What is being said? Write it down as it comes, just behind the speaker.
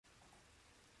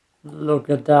Look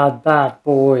at that bad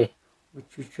boy, which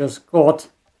you just got.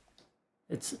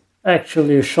 It's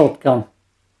actually a shotgun.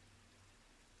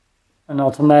 An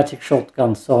automatic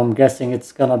shotgun, so I'm guessing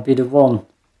it's gonna be the one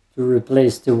to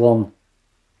replace the one.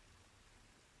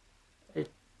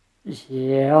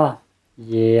 Yeah.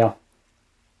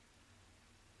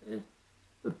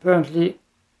 Apparently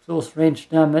close range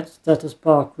damage, status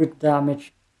bar, quick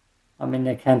damage. I mean,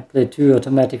 I can't play two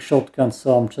automatic shotguns,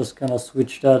 so I'm just gonna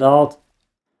switch that out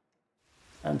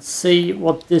and see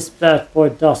what this bad boy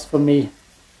does for me.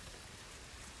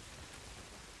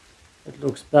 It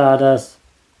looks badass.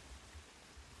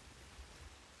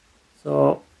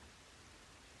 So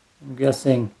I'm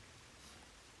guessing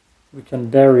we can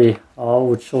bury our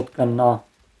old shotgun now.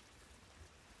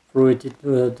 Throw it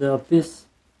into the abyss.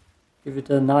 Give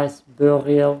it a nice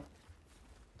burial.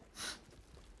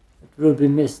 It will be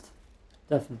missed.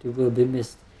 Definitely will be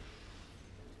missed.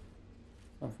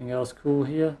 Something else cool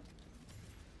here.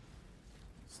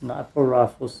 Sniper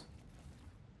rifles.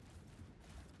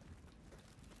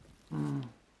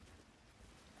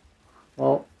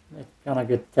 Well, it's gonna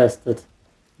get tested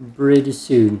pretty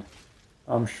soon.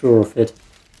 I'm sure of it.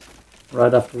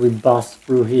 Right after we bust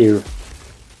through here.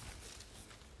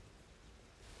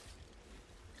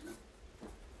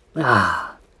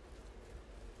 Ah.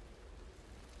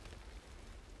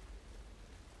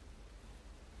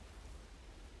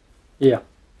 Yeah.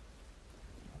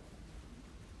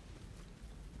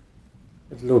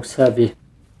 It looks heavy.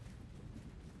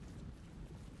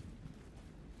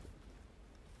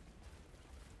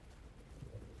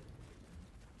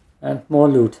 And more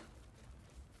loot.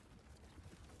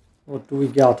 What do we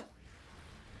got?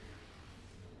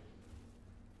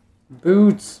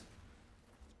 Boots.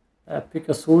 Epic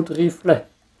assault rifle.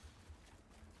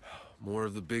 More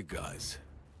of the big guys.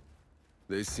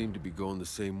 They seem to be going the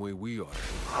same way we are.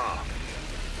 Huh.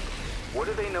 What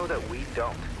do they know that we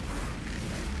don't?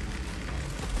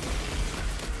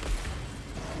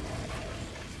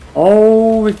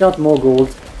 Oh, we got more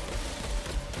gold.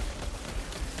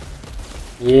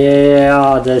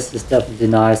 Yeah, this is definitely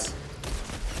nice.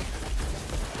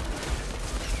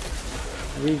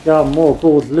 We got more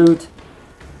gold loot.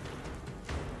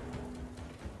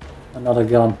 Another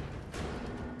gun.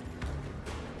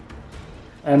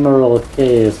 Emerald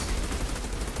case.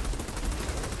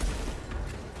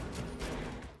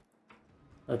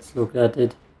 Let's look at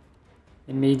it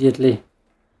immediately.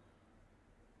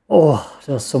 Oh,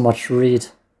 there's so much to read.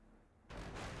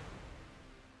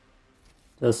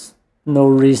 There's no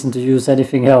reason to use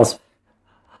anything else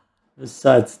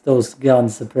besides those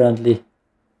guns, apparently.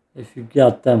 If you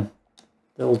got them,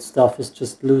 the old stuff is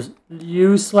just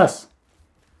useless.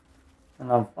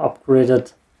 And I've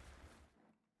upgraded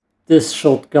this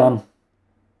shotgun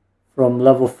from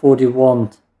level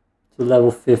 41 to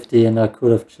level 50, and I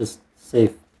could have just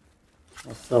saved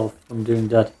myself from doing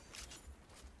that.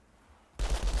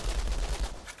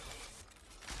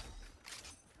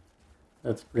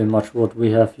 That's pretty much what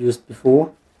we have used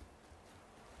before.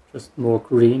 Just more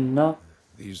green now.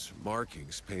 These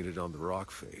markings painted on the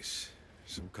rock face.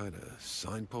 Some kind of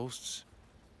signposts?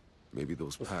 Maybe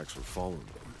those packs were following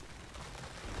them.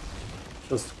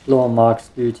 Just claw marks,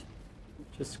 dude.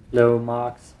 Just claw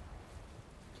marks.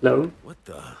 Claw? What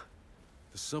the?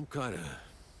 There's some kind of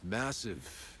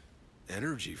massive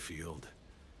energy field.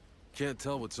 Can't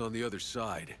tell what's on the other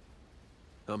side.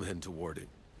 I'm heading toward it.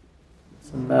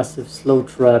 It's a massive slow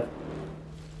trap.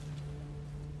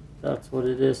 That's what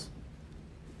it is.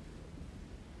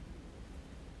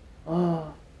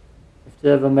 Oh, if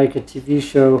they ever make a TV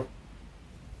show,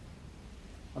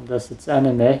 unless it's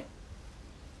anime,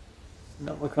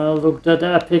 never gonna look that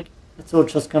epic. It's all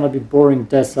just gonna be boring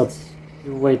deserts.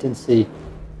 You wait and see.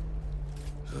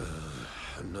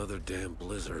 Another damn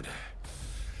blizzard.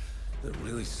 They're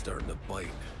really starting to bite.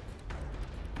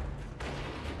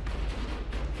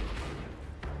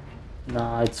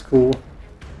 Nah, it's cool.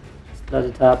 Just let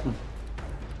it happen.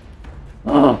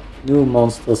 Ah, new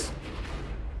monsters.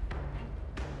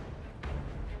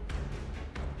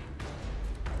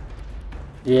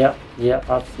 Yeah,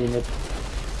 I've seen it.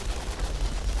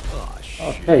 Oh,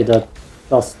 shit. Okay, that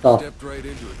does stuff. Stepped right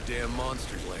into a damn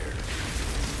monster lair.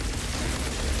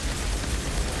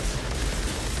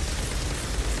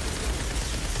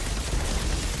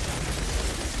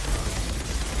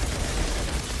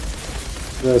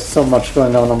 There's so much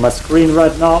going on my screen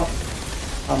right now.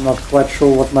 I'm not quite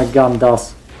sure what my gun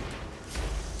does.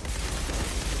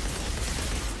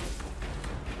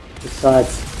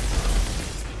 Besides,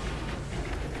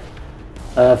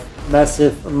 I have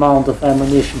massive amount of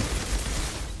ammunition.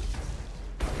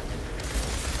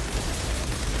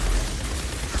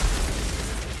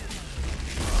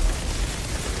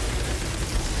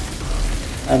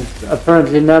 And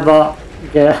apparently never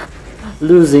get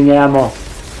losing ammo.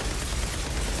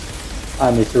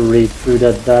 I need to read through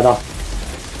that better.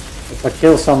 If I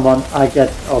kill someone, I get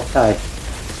okay.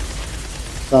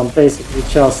 So I'm basically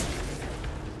just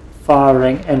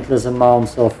firing endless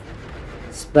amounts of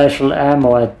special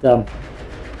ammo at them.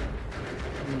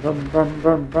 Bum, bum,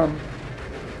 bum, bum.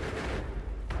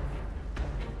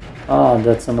 Ah,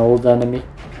 that's an old enemy.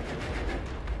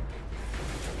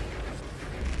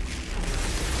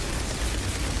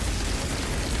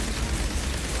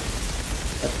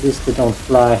 At least they don't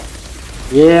fly.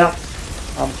 Yeah,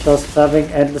 I'm just having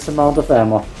endless amount of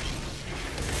ammo.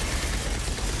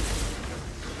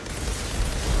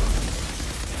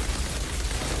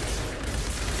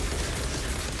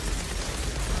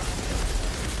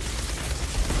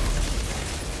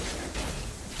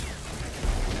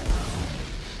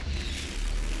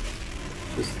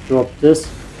 Just drop this.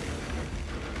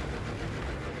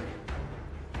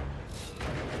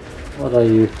 What are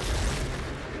you?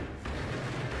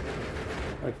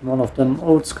 Like one of them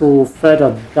old school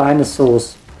feathered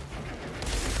dinosaurs.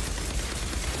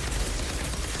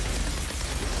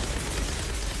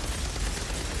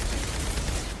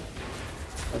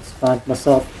 Let's find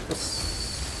myself a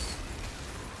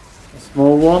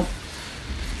small one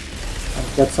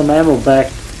and get some ammo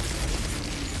back.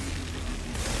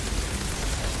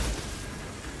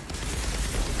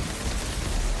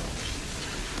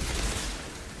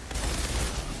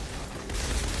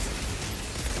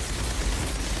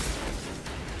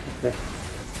 Okay.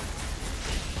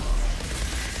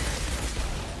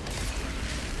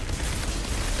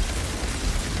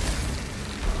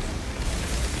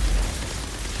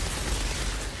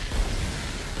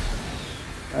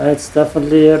 It's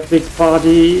definitely a big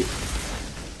party.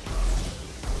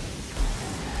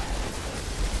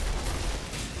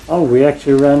 Oh, we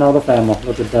actually ran out of ammo.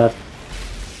 Look at that.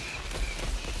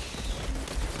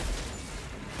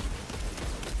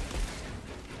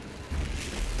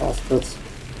 Bastards.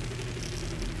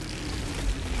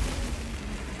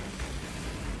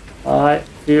 I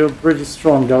feel pretty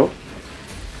strong though.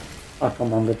 Oh,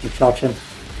 come on, let me charge him.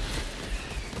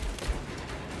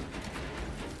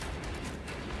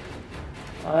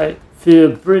 I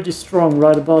feel pretty strong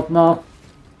right about now.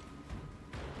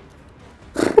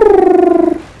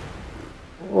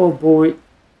 Oh boy.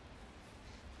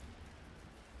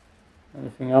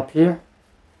 Anything up here?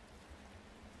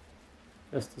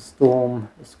 Guess the storm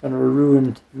is gonna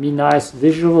ruin me nice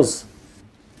visuals.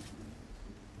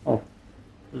 Oh,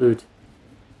 loot.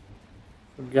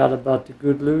 Forgot about the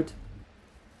good loot.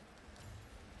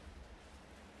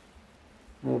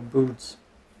 More boots.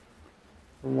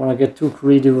 Don't want to get too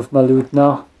greedy with my loot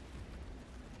now.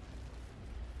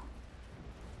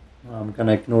 I'm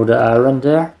gonna ignore the iron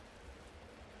there.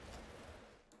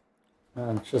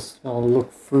 I'm just gonna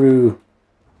look through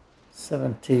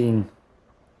 17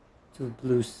 to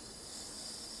blue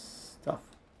stuff.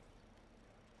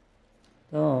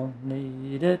 Don't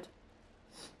need it.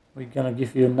 We're gonna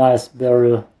give you a nice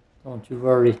barrel. Don't you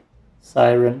worry.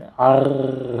 Siren.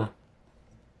 Arr.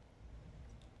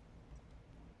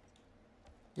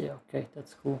 Yeah, okay,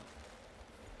 that's cool.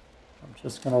 I'm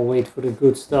just gonna wait for the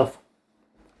good stuff.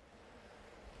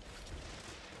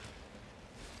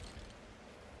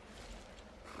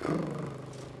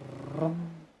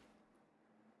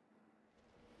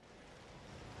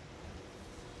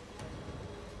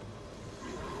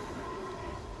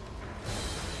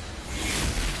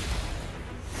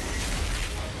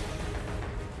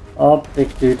 Oh,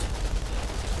 big dude.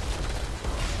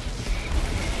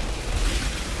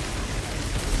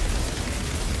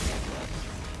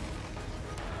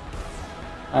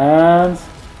 And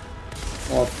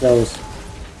more of those.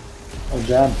 Oh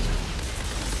damn.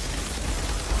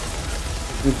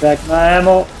 Give me back my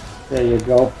ammo. There you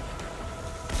go.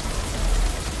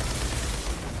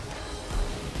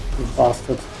 You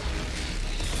bastard.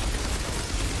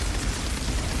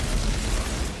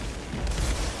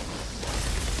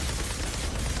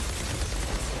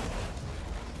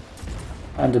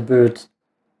 And a bird.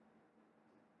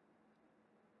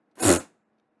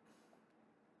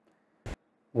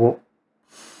 Whoa.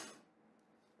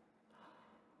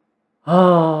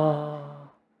 Ah.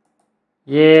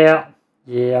 Yeah.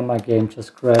 Yeah, my game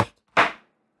just crashed.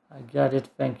 I got it,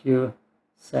 thank you.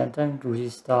 Send and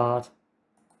restart.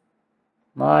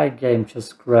 My game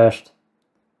just crashed.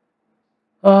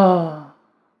 Ah.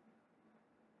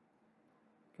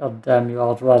 God damn you,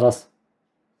 Outriders.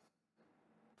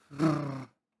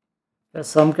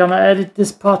 Guess I'm gonna edit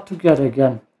this part together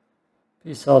again.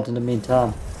 Peace out in the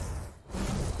meantime.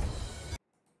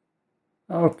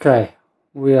 Okay,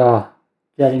 we are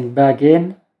getting back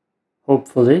in,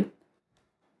 hopefully.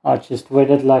 I just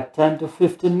waited like 10 to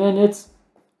 15 minutes.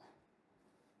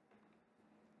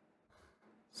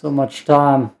 So much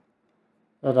time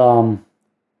that I'm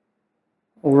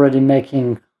already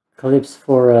making clips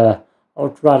for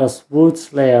Outriders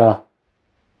Worldslayer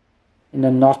in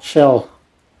a nutshell.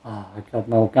 I got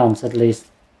no guns at least.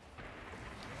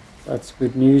 That's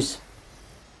good news.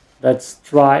 Let's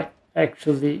try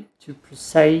actually to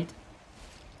proceed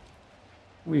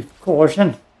with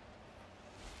caution.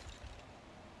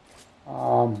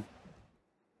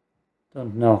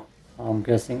 Don't know. I'm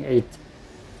guessing 8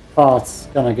 parts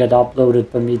gonna get uploaded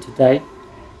by me today.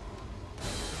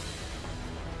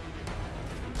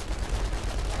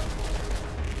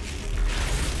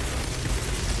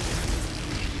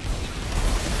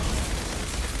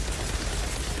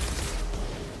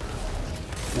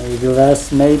 Maybe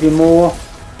less, maybe more.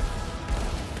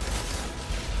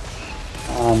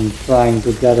 I'm trying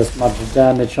to get as much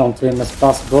damage onto him as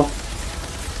possible.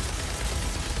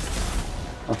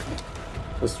 Okay,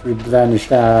 just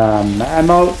replenish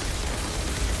ammo.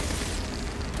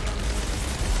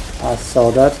 I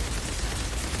saw that.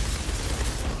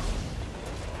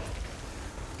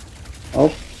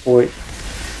 Oh boy.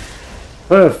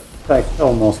 Perfect,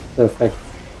 almost perfect.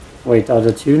 Wait, are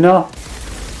there 2 now?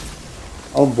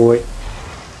 Oh boy.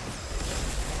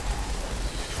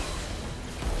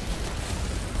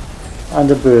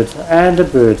 And a bird, and a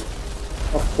bird.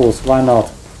 Of course, why not?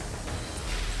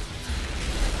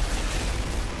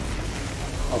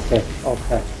 Okay,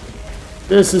 okay.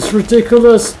 This is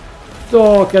ridiculous.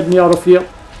 Oh, get me out of here.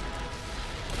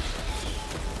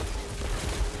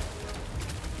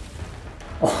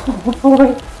 Oh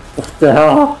boy. What the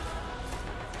hell?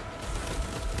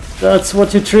 That's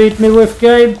what you treat me with,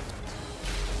 game?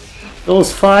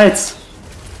 Those fights.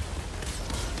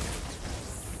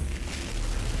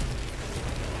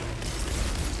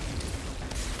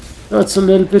 That's a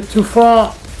little bit too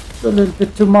far. A little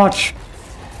bit too much.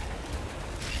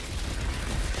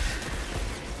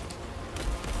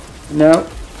 No.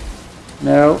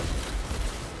 No.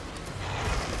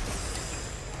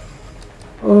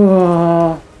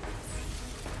 Oh.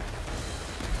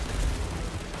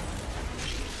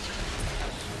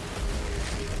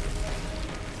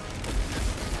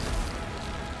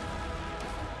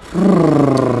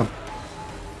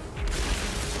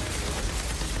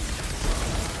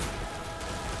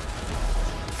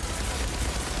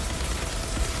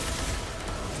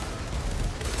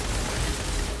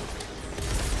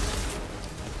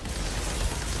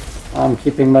 I'm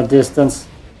keeping my distance.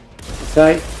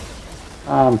 Okay?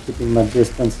 I'm keeping my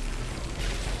distance.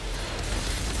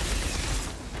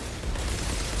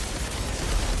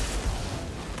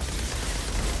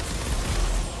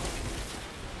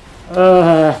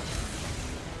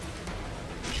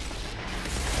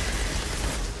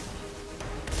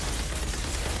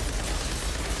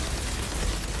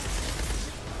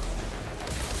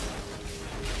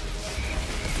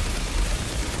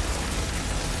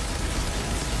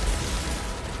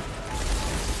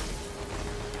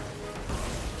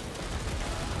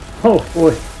 Oh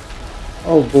boy.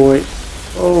 Oh boy.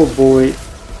 Oh boy.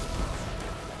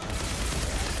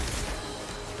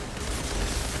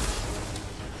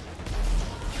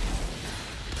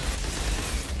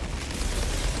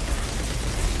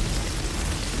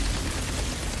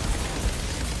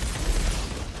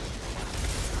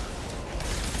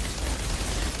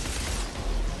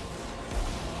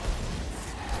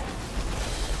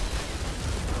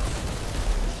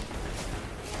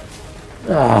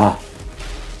 Ah.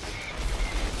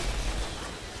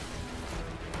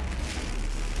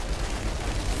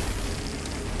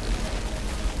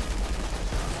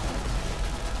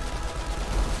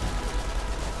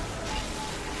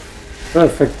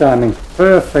 Perfect timing,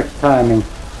 perfect timing.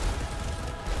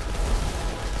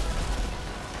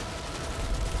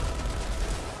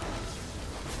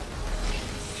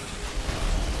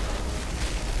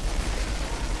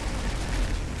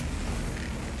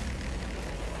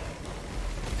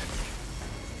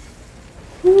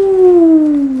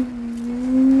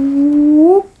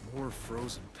 More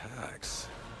frozen packs.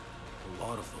 A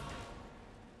lot of them.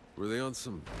 Were they on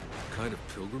some kind of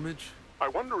pilgrimage? I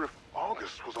wonder if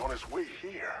August was on his way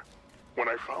here when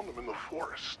I found him in the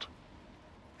forest.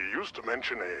 He used to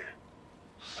mention a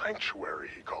sanctuary,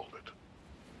 he called it.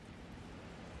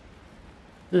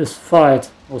 This fight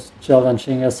was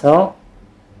challenging as hell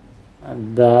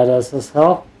and badass as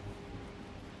hell.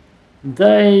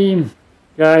 Damn,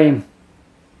 game.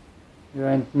 You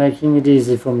ain't making it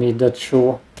easy for me, that's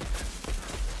sure.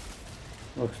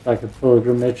 Looks like a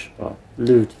pilgrimage, but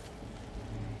loot.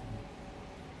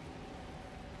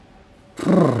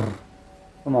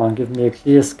 Come on, give me a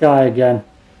clear sky again.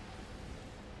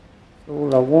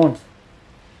 all I want.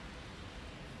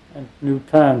 And new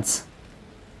pants.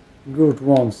 Good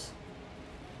ones.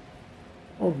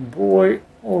 Oh boy,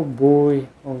 oh boy,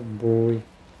 oh boy.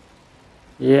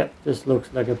 Yeah, this looks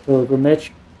like a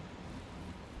pilgrimage.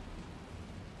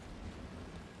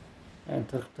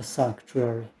 Enter the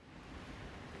sanctuary.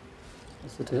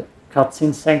 Is it a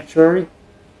cutscene sanctuary?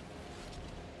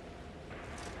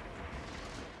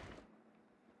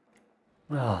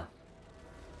 Ah.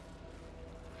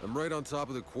 I'm right on top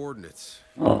of the coordinates.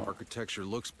 Oh. Architecture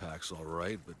looks packed all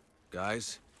right, but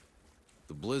guys,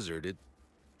 the blizzard, it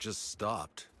just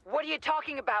stopped. What are you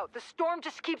talking about? The storm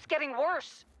just keeps getting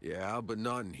worse. Yeah, but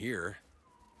not in here.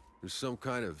 There's some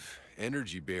kind of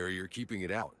energy barrier keeping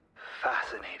it out.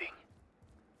 Fascinating.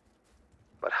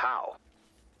 But how?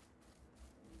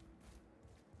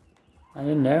 I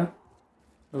don't know.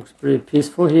 Looks pretty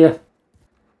peaceful here.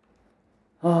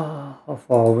 Ah, how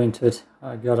far are we into it?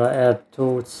 I gotta add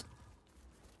towards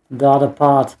the other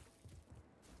part.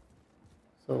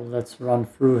 So let's run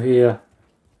through here.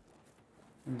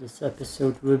 And this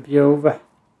episode will be over.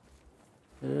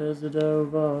 Is it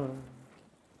over?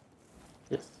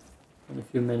 Yes, in a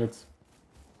few minutes.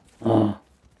 Ah.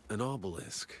 An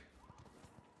obelisk.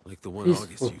 Like the one Peaceful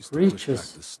August used to push back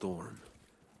creatures. the storm.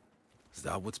 Is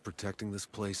that what's protecting this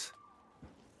place?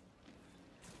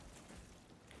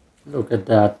 Look at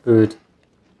that bird.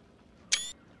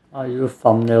 Are you a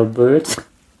thumbnail bird?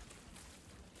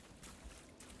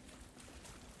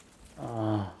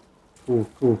 Ah, cool,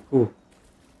 cool, cool.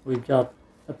 We got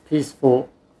a peaceful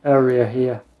area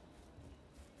here.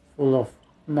 Full of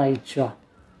nature.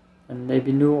 And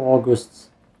maybe new Augusts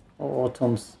or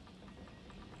autumns.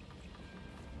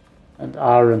 And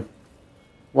iron.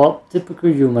 Well,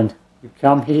 typical human. You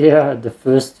come here and the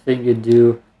first thing you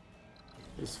do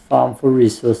is farm for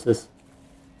resources.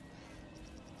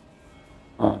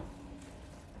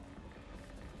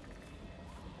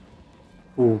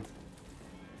 Cool.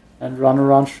 And run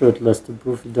around shirtless to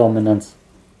prove your dominance.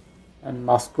 And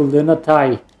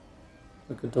masculinity.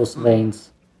 Look at those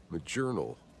veins. A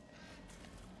journal.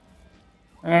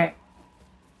 Eh.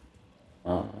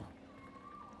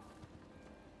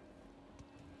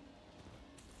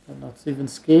 They're not even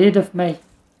scared of me.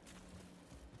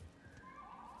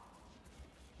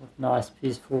 What nice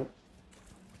peaceful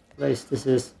place this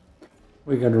is.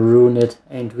 We're gonna ruin it,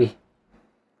 ain't we?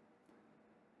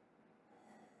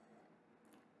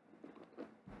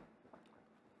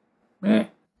 Eh.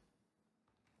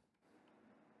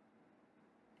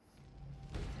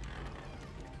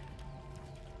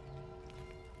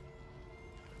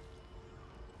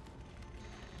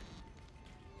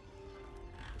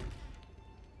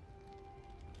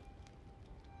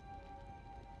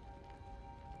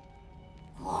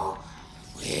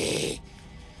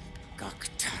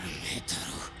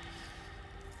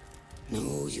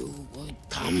 Knew you would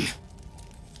come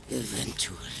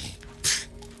eventually.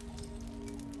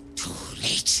 Too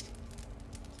late.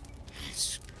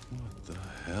 What the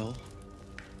hell?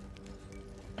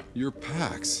 Your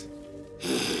packs.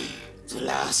 The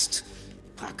last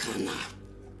Arcana,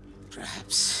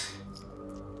 perhaps.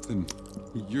 Then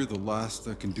you're the last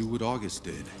that can do what August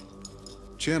did.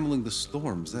 Channeling the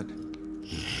storms, that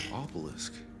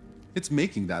obelisk. It's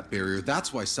making that barrier.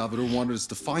 That's why Salvador wanted us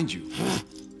to find you.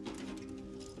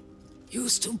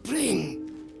 Used to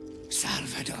bring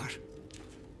Salvador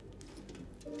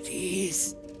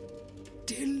these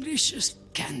delicious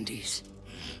candies.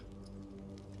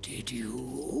 Did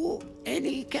you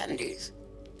any candies?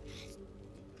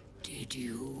 Did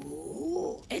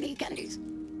you any candies?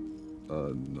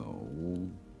 No.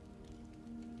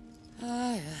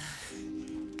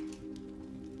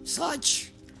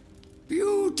 Such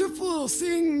beautiful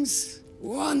things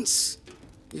once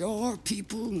your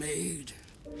people made.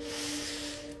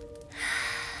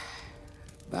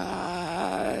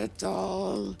 But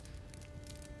all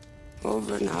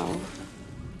over now.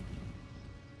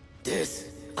 This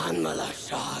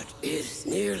Anmalashad is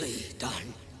nearly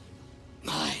done.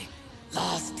 My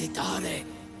last Titane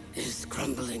is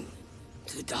crumbling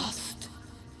to dust.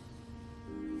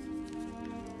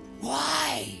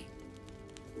 Why?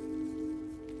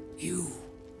 You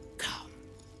come.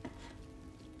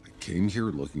 I came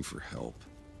here looking for help.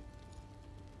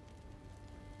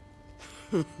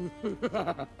 Look,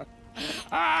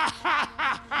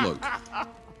 I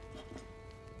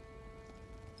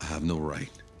have no right,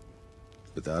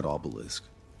 but that obelisk,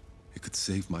 it could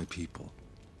save my people.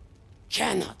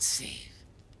 Cannot save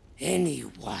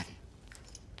anyone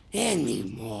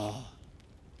anymore.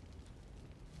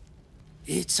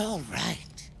 It's all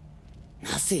right.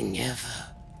 Nothing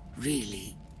ever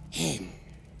really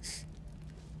ends.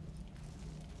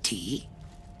 Tea?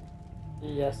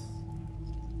 Yes.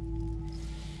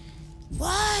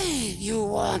 Why you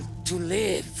want to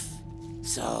live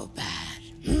so bad?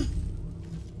 Hmm?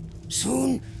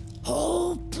 Soon,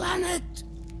 whole planet.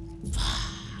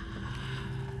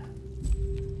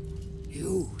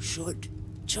 You should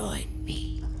join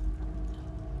me.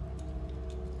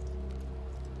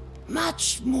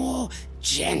 Much more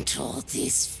gentle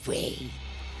this way.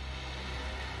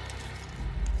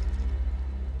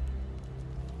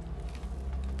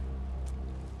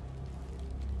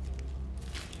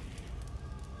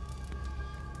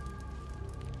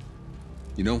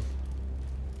 You know,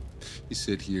 you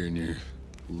sit here in your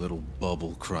little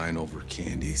bubble crying over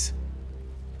candies.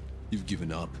 You've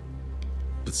given up.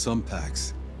 But some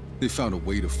packs, they found a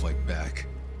way to fight back.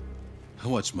 I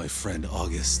watched my friend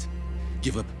August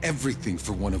give up everything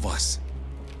for one of us.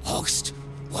 August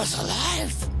was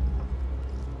alive.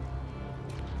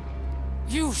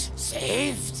 You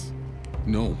saved?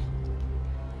 No.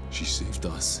 She saved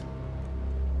us.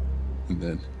 And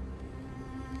then...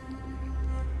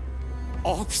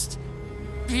 August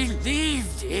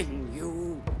believed in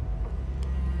you.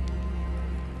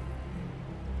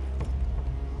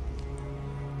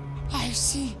 I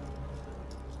see.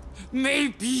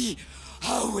 Maybe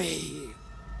a way.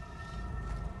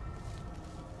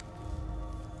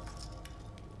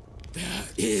 There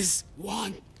is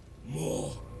one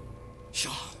more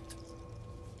shard.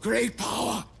 Great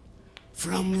power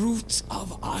from roots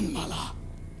of Anmala.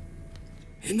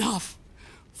 Enough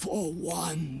for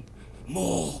one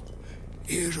more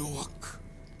heroic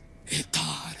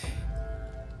Itare.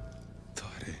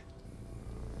 Tare.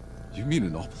 You mean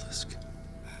an obelisk?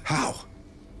 How?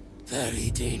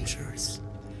 Very dangerous.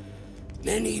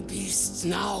 Many beasts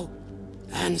now,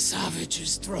 and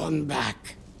savages thrown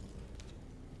back.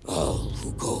 All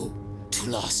who go to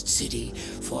Lost City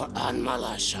for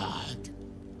Anmala Shard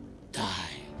die.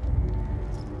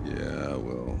 Yeah,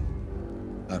 well,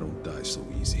 I don't die so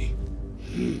easy.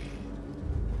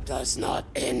 Does not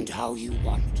end how you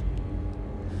want.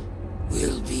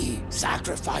 Will be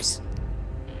sacrifice.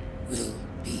 Will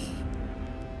be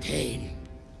pain.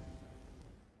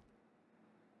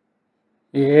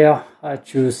 Yeah, I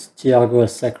choose Tiago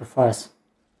as sacrifice.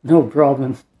 No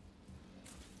problem.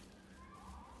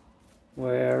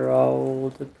 Where are all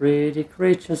the pretty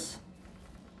creatures?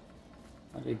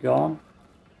 Are they gone?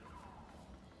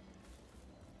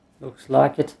 Looks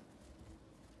like it.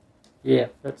 Yeah,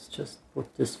 let's just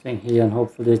put this thing here and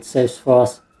hopefully it saves for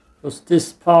us. Because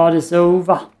this part is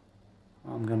over.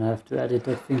 I'm gonna have to edit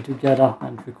that thing together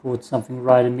and record something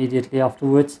right immediately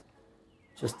afterwards.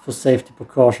 Just for safety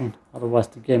precaution, otherwise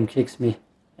the game kicks me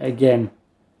again.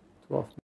 12